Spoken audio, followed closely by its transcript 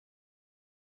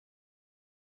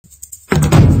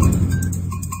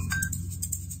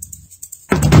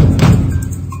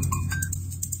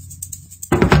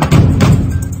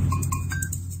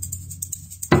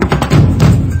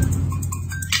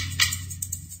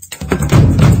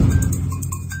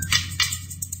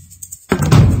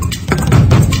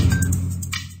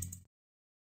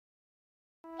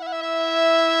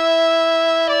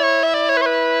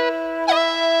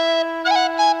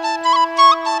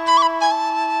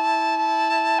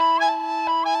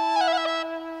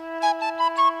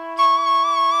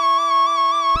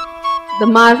The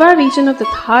Marwar region of the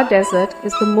Thar Desert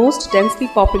is the most densely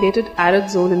populated arid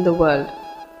zone in the world.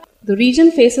 The region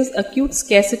faces acute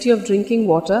scarcity of drinking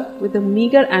water with a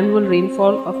meager annual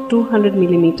rainfall of 200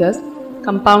 millimeters,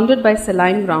 compounded by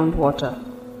saline groundwater.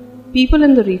 People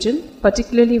in the region,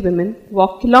 particularly women,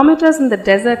 walk kilometers in the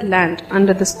desert land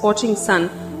under the scorching sun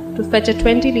to fetch a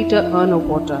 20-liter urn of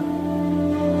water.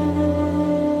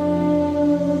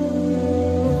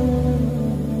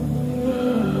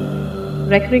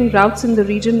 Recurring droughts in the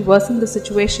region worsen the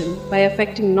situation by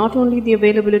affecting not only the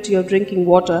availability of drinking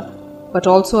water but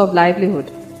also of livelihood,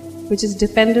 which is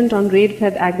dependent on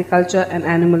rain-fed agriculture and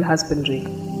animal husbandry.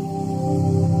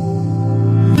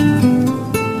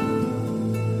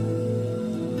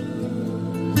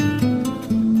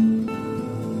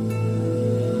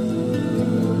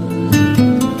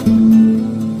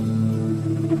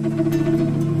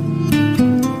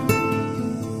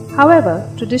 However,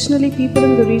 traditionally people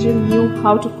in the region knew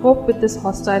how to cope with this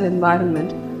hostile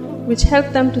environment, which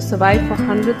helped them to survive for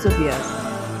hundreds of years.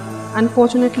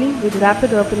 Unfortunately, with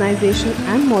rapid urbanization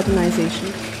and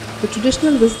modernization, the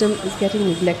traditional wisdom is getting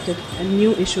neglected and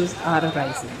new issues are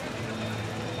arising.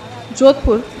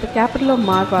 Jodhpur, the capital of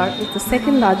Marwar, is the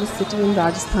second largest city in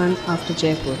Rajasthan after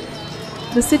Jaipur.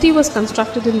 The city was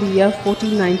constructed in the year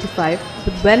 1495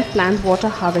 with well-planned water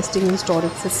harvesting and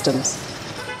storage systems.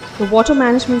 The water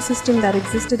management system that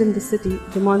existed in the city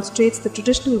demonstrates the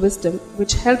traditional wisdom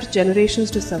which helped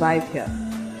generations to survive here.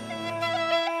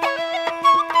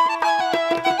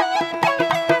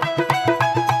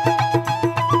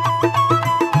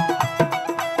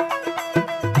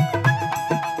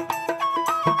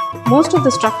 Most of the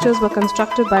structures were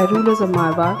constructed by rulers of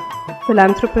Marwar,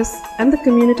 philanthropists, and the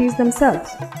communities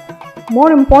themselves.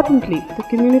 More importantly, the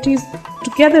communities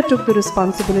together took the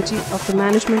responsibility of the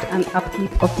management and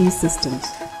upkeep of these systems.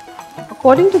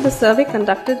 According to the survey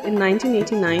conducted in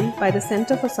 1989 by the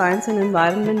Center for Science and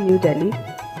Environment, New Delhi,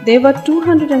 there were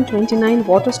 229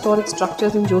 water storage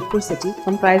structures in Jodhpur city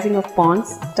comprising of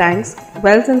ponds, tanks,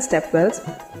 wells and step wells,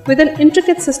 with an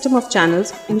intricate system of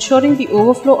channels ensuring the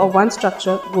overflow of one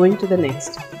structure going to the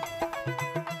next.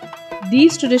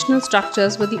 These traditional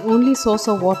structures were the only source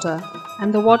of water,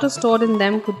 and the water stored in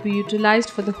them could be utilized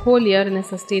for the whole year in a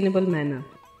sustainable manner.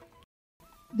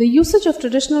 The usage of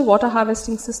traditional water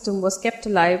harvesting system was kept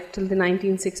alive till the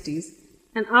 1960s,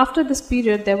 and after this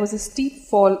period there was a steep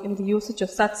fall in the usage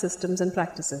of such systems and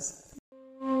practices.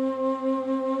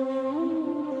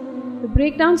 The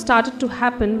breakdown started to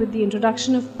happen with the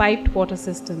introduction of piped water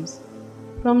systems.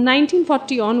 From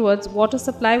 1940 onwards, water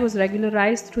supply was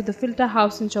regularized through the filter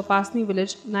house in Chopasni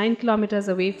village 9 kilometers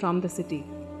away from the city.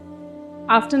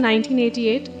 After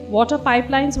 1988, water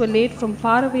pipelines were laid from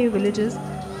faraway villages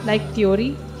like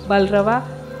Theori, Balrava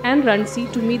and Ransi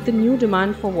to meet the new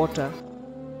demand for water.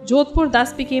 Jodhpur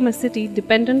thus became a city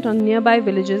dependent on nearby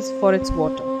villages for its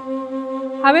water.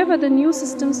 However, the new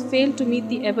systems failed to meet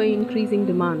the ever-increasing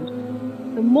demand.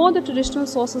 The more the traditional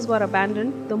sources were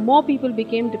abandoned, the more people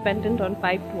became dependent on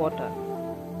piped water.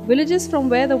 Villages from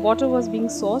where the water was being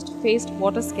sourced faced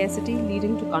water scarcity,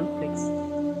 leading to conflicts.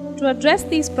 To address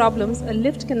these problems, a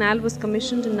lift canal was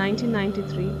commissioned in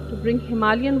 1993 to bring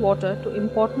Himalayan water to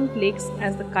important lakes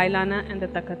as the Kailana and the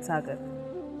Takhat Sagar.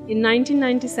 In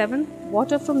 1997,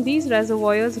 water from these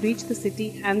reservoirs reached the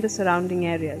city and the surrounding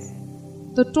areas.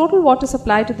 The total water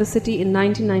supply to the city in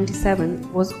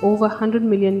 1997 was over 100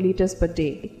 million litres per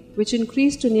day, which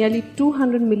increased to nearly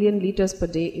 200 million litres per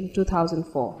day in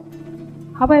 2004.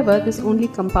 However, this only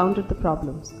compounded the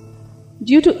problems.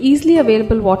 Due to easily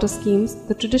available water schemes,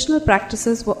 the traditional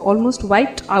practices were almost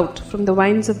wiped out from the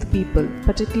minds of the people,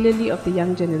 particularly of the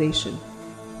young generation.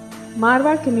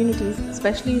 Marwar communities,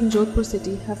 especially in Jodhpur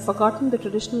city, have forgotten the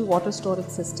traditional water storage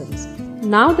systems.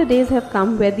 Now the days have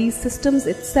come where these systems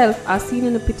itself are seen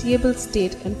in a pitiable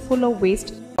state and full of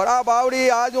waste. बड़ा बावड़ी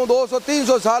आज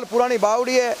 200-300 साल पुरानी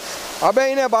बावड़ी है।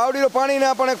 अबे इन्हें बावड़ी रो पानी ने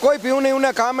अपने कोई पीऊ नहीं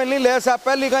उन्हें काम में नहीं ले सा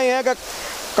पहली कहीं है कि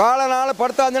काला नाल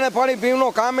पड़ता जने पानी पीनो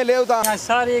काम में ले उता।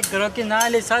 सारे घरों की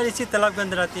नाले सारी इसी तालाब के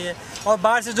अंदर आती है और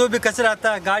बाहर से जो भी कचरा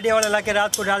आता है गाड़ी वाले लाके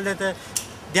रात को डाल देते हैं,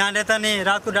 ध्यान रहता नहीं,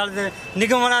 रात को डाल देते हैं,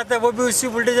 निगम वाला आता है वो भी उसी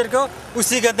बुलडोजर को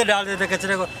उसी के अंदर डाल देते हैं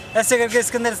कचरे को। ऐसे करके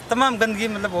इसके अंदर तमाम गंदगी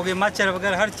मतलब हो गई, मच्छर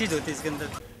वगैरह हर चीज़ होती है इसके अंदर।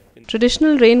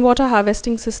 Traditional rainwater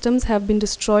harvesting systems have been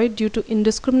destroyed due to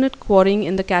indiscriminate quarrying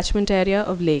in the catchment area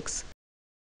of lakes.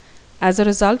 As a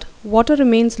result, water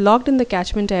remains locked in the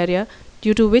catchment area,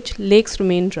 due to which lakes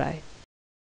remain dry.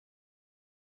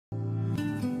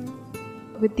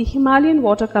 With the Himalayan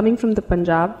water coming from the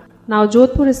Punjab, now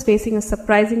Jodhpur is facing a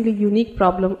surprisingly unique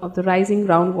problem of the rising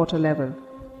groundwater level.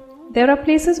 There are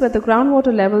places where the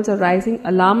groundwater levels are rising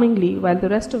alarmingly while the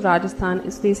rest of Rajasthan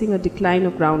is facing a decline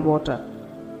of groundwater.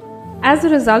 As a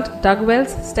result, dug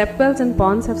wells, step wells and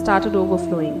ponds have started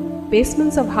overflowing.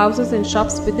 Basements of houses and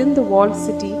shops within the walled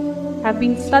city have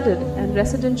been flooded and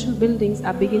residential buildings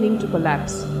are beginning to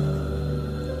collapse.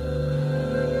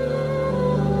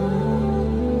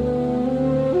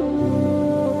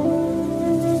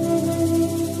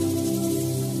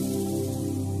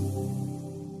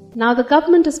 Now the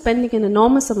government is spending an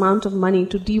enormous amount of money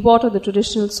to dewater the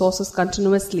traditional sources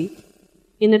continuously,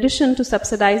 in addition to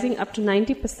subsidizing up to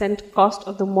 90% cost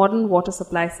of the modern water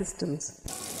supply systems.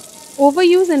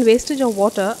 Overuse and wastage of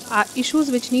water are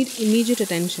issues which need immediate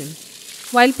attention.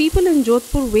 While people in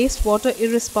Jodhpur waste water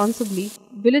irresponsibly,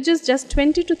 villages just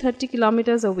 20 to 30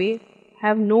 kilometers away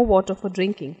have no water for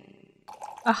drinking.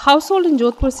 A household in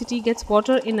Jodhpur city gets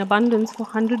water in abundance for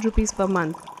 100 rupees per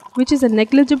month, which is a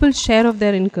negligible share of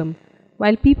their income,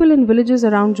 while people in villages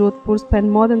around Jodhpur spend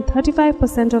more than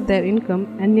 35% of their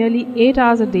income and nearly 8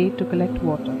 hours a day to collect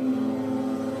water.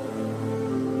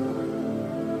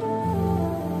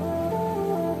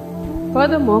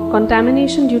 Furthermore,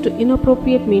 contamination due to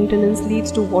inappropriate maintenance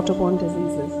leads to waterborne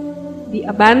diseases. The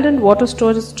abandoned water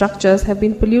storage structures have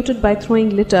been polluted by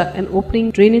throwing litter and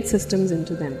opening drainage systems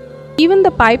into them. Even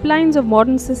the pipelines of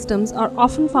modern systems are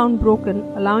often found broken,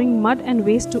 allowing mud and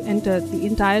waste to enter the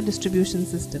entire distribution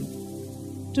system.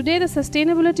 Today, the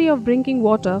sustainability of drinking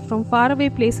water from faraway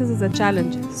places is a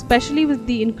challenge, especially with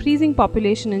the increasing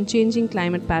population and changing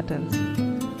climate patterns.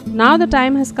 Now the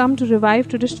time has come to revive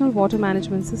traditional water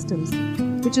management systems,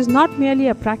 which is not merely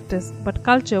a practice but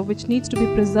culture which needs to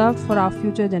be preserved for our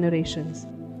future generations.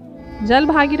 Jal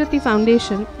Bhagirathi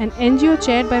Foundation, an NGO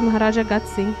chaired by Maharaja Gat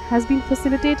Singh, has been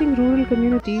facilitating rural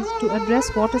communities to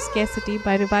address water scarcity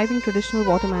by reviving traditional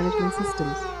water management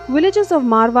systems. Villages of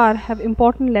Marwar have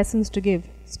important lessons to give,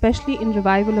 especially in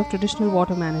revival of traditional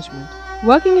water management.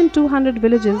 Working in 200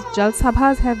 villages, Jal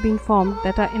Sabhas have been formed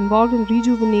that are involved in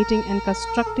rejuvenating and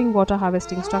constructing water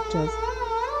harvesting structures.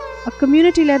 A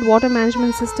community-led water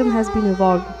management system has been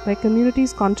evolved where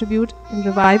communities contribute in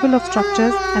revival of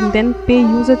structures and then pay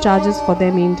user charges for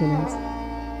their maintenance.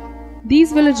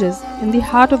 These villages, in the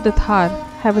heart of the Thar,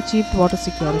 have achieved water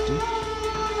security.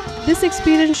 This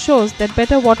experience shows that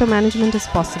better water management is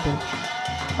possible.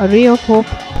 A ray of hope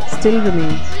still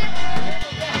remains.